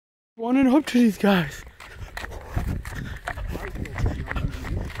Wanting up to these guys. You're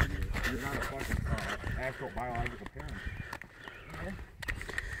not a fucking actual biological parent.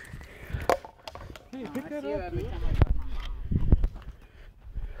 Hey, pick that up.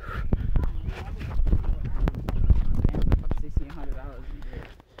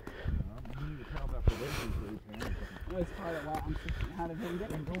 It's part of what I'm teaching how to do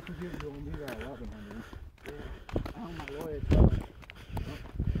it. And don't forget you'll need that 1100. Oh, my lawyer told me.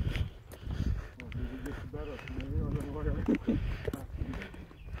 Well, if you get better, maybe you're a lawyer.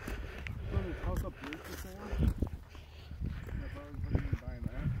 How's up, Bruce, this thing?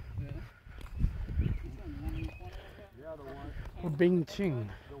 Yeah, the one. We're Bing Ching.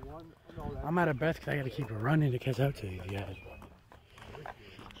 I'm out of breath because I gotta keep running to catch up to these guys.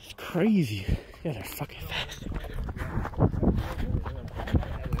 It's crazy. Yeah, they're fucking fast.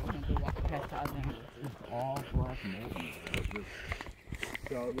 All black mountains.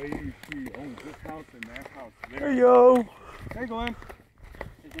 The lady you see owns this house and that house there. Hey, yo. Hey, Glenn.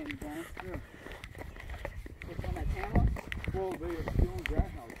 His name is Glenn? Yeah. What's on that camera? Well, they own that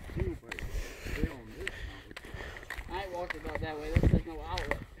house too, but they own this house. I ain't walked about that way. There's no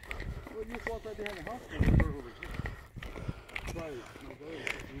outlet. Well, you just walk right behind the house and over here. Right.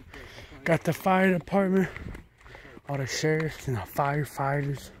 Got the fire department, all the sheriffs and the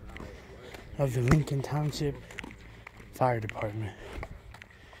firefighters of the Lincoln Township Fire Department.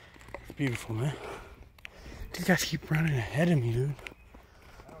 It's beautiful, man. These guys keep running ahead of me, dude.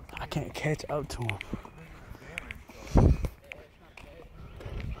 I can't catch up to them.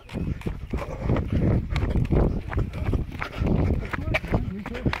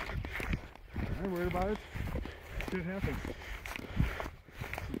 I ain't worried about it. Shit happens.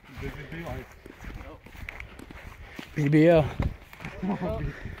 They just be like, BBL.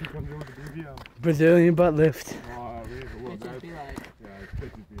 Brazilian butt lift. oh, really? Well, It just be like, yeah, it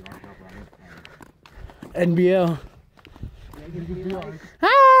could just be like up on this. NBL. It could just be like, Ah!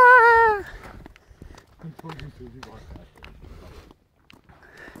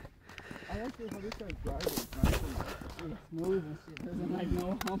 I like how this guy's driving. It's nice and it's smooth and shit. Doesn't like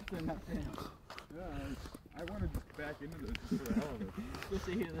no humps or nothing. yeah, I want to just back into this just for the hell of it. Just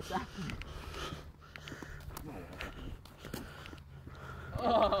to hear the sound.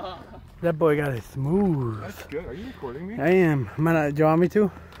 Oh. That boy got it smooth. That's good. Are you recording me? I am. Am I not, do you want me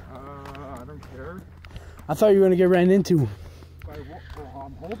to? I don't care. I thought you were going to get ran into.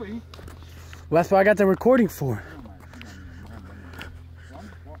 I'm hoping. Well, that's what I got the recording for.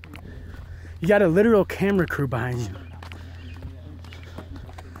 You got a literal camera crew behind you.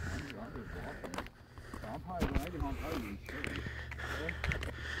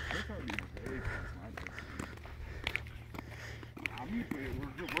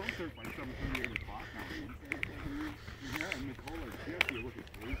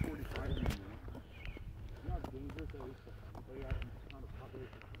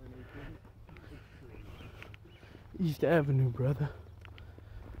 East Avenue, brother.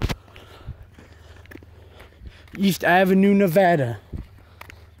 East Avenue, Nevada.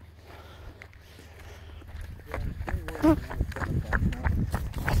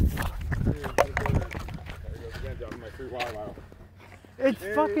 It's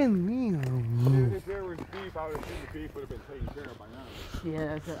fucking mean. If there was beef, I would have seen the beef would have been taken care of by now. Yeah,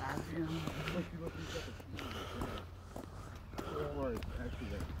 that's what I was doing. Or it's actually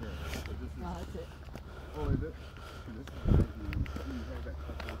right here. But this is, No, that's it. oh, is it? See, this is right here. You have that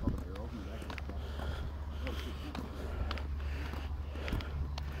touchdown called the barrel. He's actually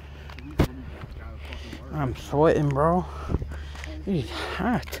I'm sweating, bro. It's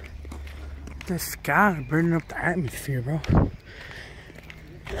hot. The sky burning up the atmosphere, bro. I'm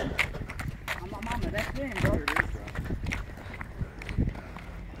my mama, that's in, bro.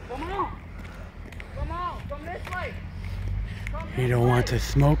 Come on! Come on! Come this way! You don't want to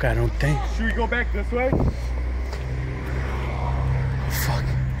smoke, I don't think. Should we go back this way? Fuck.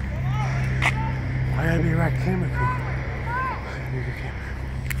 I gotta be right camera crew.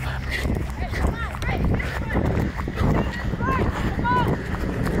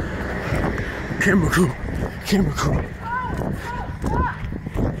 Camera crew. Camera crew.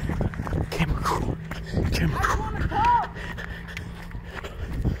 Camera crew. Camera crew.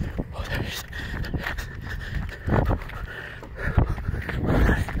 Oh, there it is.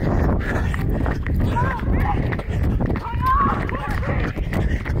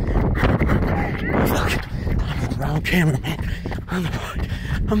 I'm the wrong cameraman.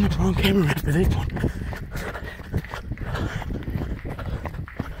 I'm the wrong cameraman for this one.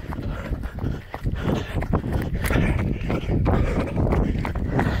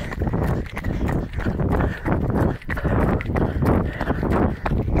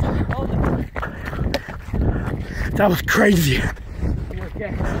 That was crazy.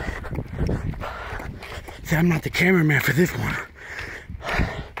 Okay. See, I'm not the cameraman for this one.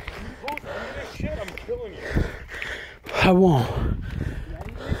 Shit, I'm killing you. I won't.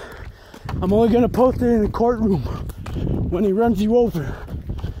 I'm only gonna post it in the courtroom when he runs you over.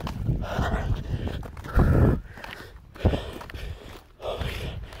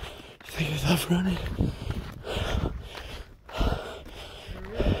 See yourself running.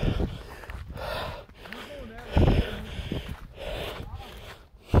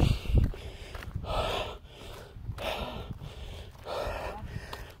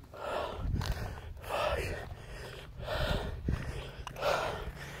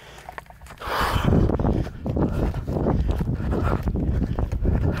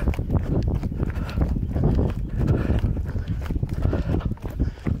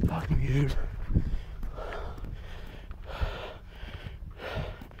 Dude.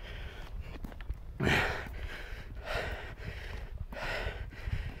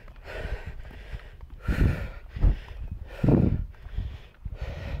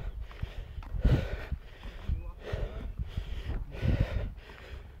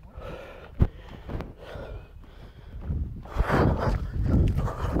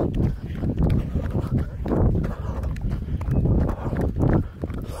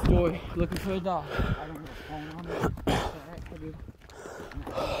 Boy, looking for a dog. I don't know what's going on there.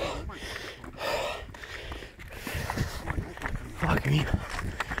 Fuck me.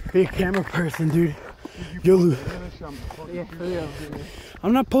 Be a camera person, dude. You'll lose. Yeah, for real.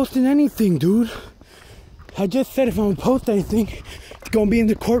 I'm not posting anything, dude. I just said if I'm gonna post anything, it's gonna be in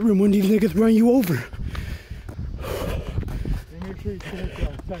the courtroom when these niggas run you over. Make sure you check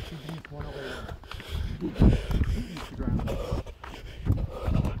Section D108. Instagram.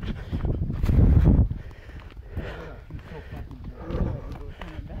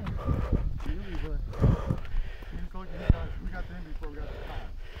 We got the end before we got the time.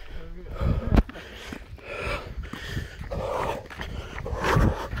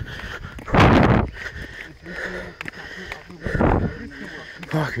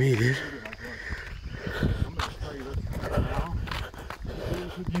 Fuck me, dude. I'm gonna tell you this right now.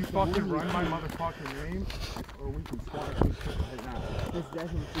 You fucking run my motherfucking name, or we can squash this shit right now. This is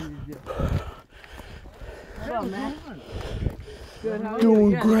definitely serious. What's up, man? Good, how are you?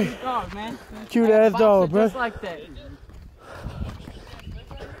 Doing Yeah, great. cute dog, man. Cute ass dog, bro. Just like that.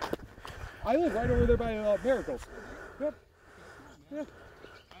 I live right over there by Miracles. Yep. Yep.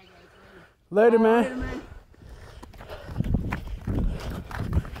 Later, man.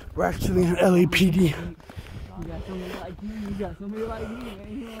 We're actually in LAPD. You got somebody like me. You got somebody like me, man.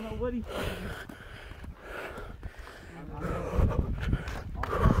 You don't know what he's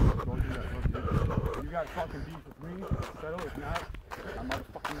Don't do that, you got fucking beef with me, settle. If not, I'm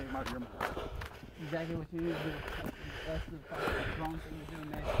motherfucking name out of your mouth. exactly what you need to do. That's the fucking wrong thing to do,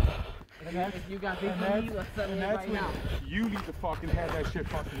 man. If you got beef with me, let's settle it right now. You need to fucking have that shit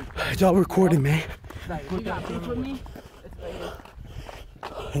fucking. It's all recorded, man. Like, if you got beef with me, it's like this.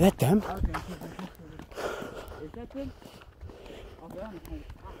 Is that them? Okay. Is that them? Okay, I'm going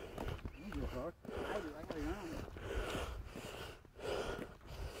to fuck. I got it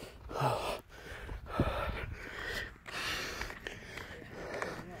on.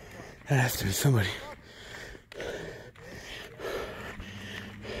 That has to be somebody.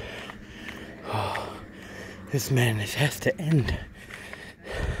 Oh, this madness has to end.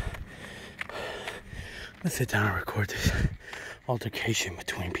 Let's sit down and record this altercation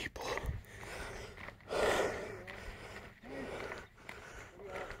between people.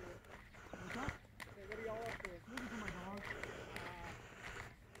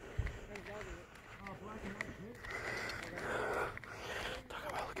 Talk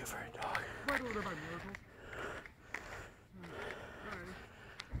about looking for a dog. Right over there by Miracles.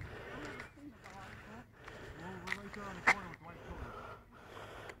 We're right there on the corner with white children.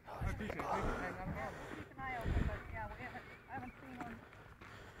 I appreciate it. Thank you. Keep an eye open, but yeah, I haven't seen one.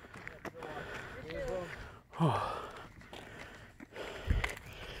 Oh.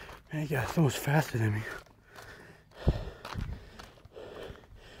 Man, you got so much faster than me.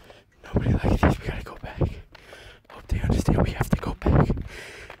 Nobody likes these. We gotta go back. Hope they understand we have to go back.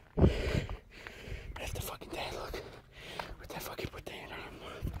 That's the fucking dad, look. With that fucking put the hand on him.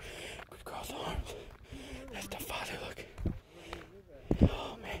 With crossed arms. That's the father, look.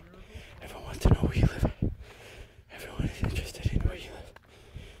 Oh man. Everyone wants to know where you live. Everyone is interested in where you live.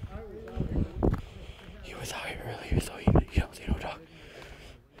 He was out here earlier, so you don't see no dog.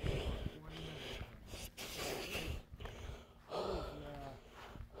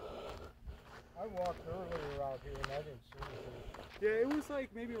 I walked earlier out here and I didn't see anything. Yeah, it was like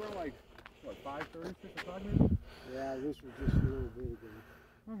maybe around like, what, 5:30, 6 o'clock maybe? Yeah, this was just a little bit ago.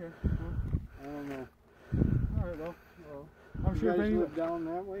 Okay. Well, I don't know. All right, well, I'm sure if anybody live down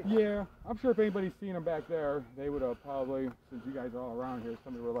that way. Yeah, I'm sure if anybody's seen them back there, they would have probably, since you guys are all around here,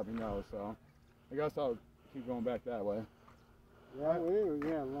 somebody would let me know. So, I guess I'll keep going back that way. That way,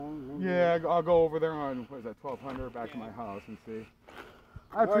 yeah, long. Yeah, I'll go over there on what is that, 1200 back to my house and see.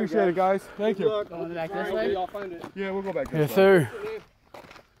 I appreciate it, guys. Thank you. Going back this way? I'll find it. Yeah, we'll go back this way. Yes, sir.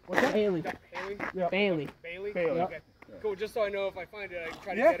 What's that? Bailey. Bailey? Yeah. Bailey. Bailey? Yep. Okay. Cool, just so I know if I find it, I can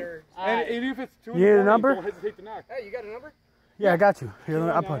try to get her. And if it's 2 in You need a the morning, number? don't hesitate to knock. Hey, you got a number? Yeah, I got you.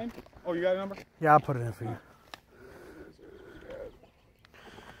 Here, I'll put. Oh, you got a number? Yeah, I'll put it in for you.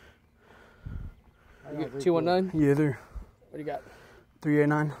 219? Yeah, there. What do you got?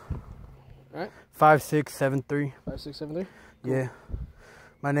 389. Alright. 5673. 5673? Yeah.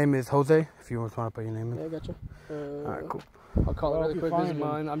 My name is Jose, if you want to put your name in. Yeah, I got you. Alright, cool. I'll call it really quick. This is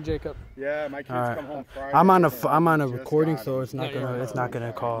mine. I'm Jacob. Yeah, my kids come home Friday. I'm on a recording, so it's not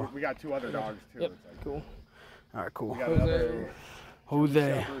gonna call. We got 2 other dogs too. Yep. Cool. Alright, cool. We got another Jose.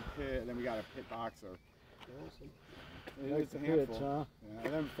 shepherd pit, and then we got a pit boxer. It's a handful. Yeah,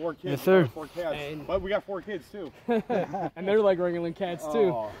 and then 4 kids. Yes, sir. 4 cats. But we got 4 kids too. And they're like regular cats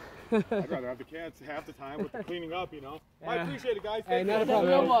too. Oh, I'd rather have the cats half the time with the cleaning up, you know. Yeah. I appreciate it, guys. Hey, not a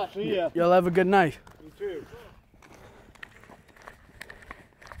problem. See ya. Y'all have a good night. You too.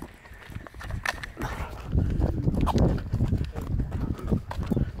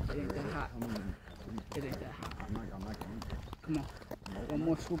 It ain't that hot. It ain't that hot. Come on. One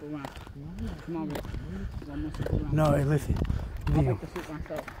more swoop around. Come on, Rick. One more swoop around. No, hey, listen. I'll make the soup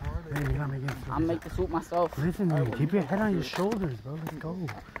myself. I'll make the soup myself. Listen, man, keep your head on your shoulders, bro. Let's go.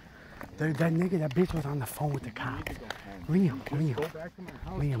 That nigga, that bitch was on the phone with the cops. Liam,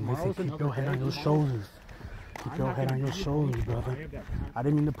 listen, keep your head on your shoulders. Keep your head on your shoulders, brother. I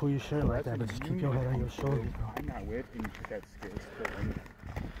didn't mean to pull your shirt like that, but just keep your head on your shoulders, bro. I'm not with, and you put that scale still in.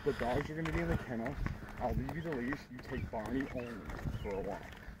 The dogs are going to be in the kennel. I'll leave you the leash. You take Barney only for a walk.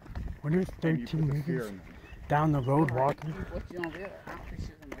 When there's 13 niggas down the road walking, What you on there? I don't think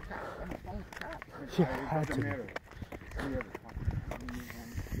she's in the car. I'm on the phone with the cop. she had to.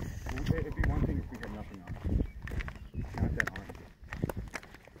 It'd be one thing if we had nothing on. Not that on.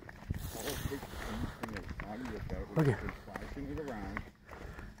 Okay. Flashing it around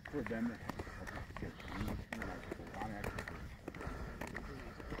for them to get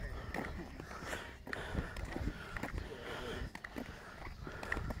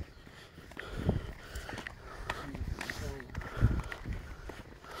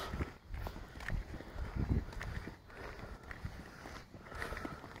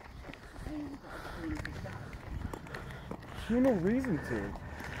There's no reason to.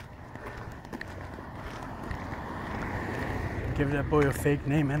 Give that boy a fake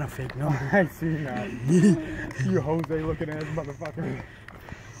name and a fake number. I see that. You Jose looking ass motherfucker.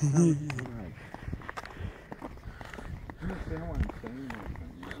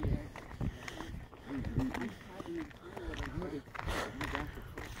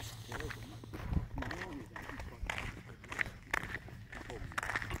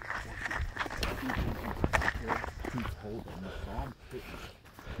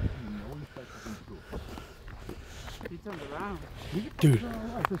 Dude,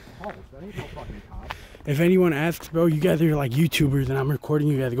 if anyone asks, bro, you guys are like YouTubers and I'm recording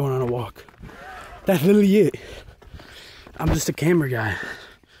you guys going on a walk. That's literally it. I'm just a camera guy.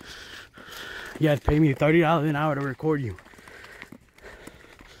 You guys pay me $30 an hour to record you.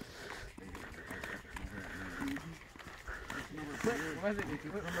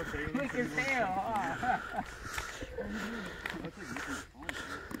 Quick as hell.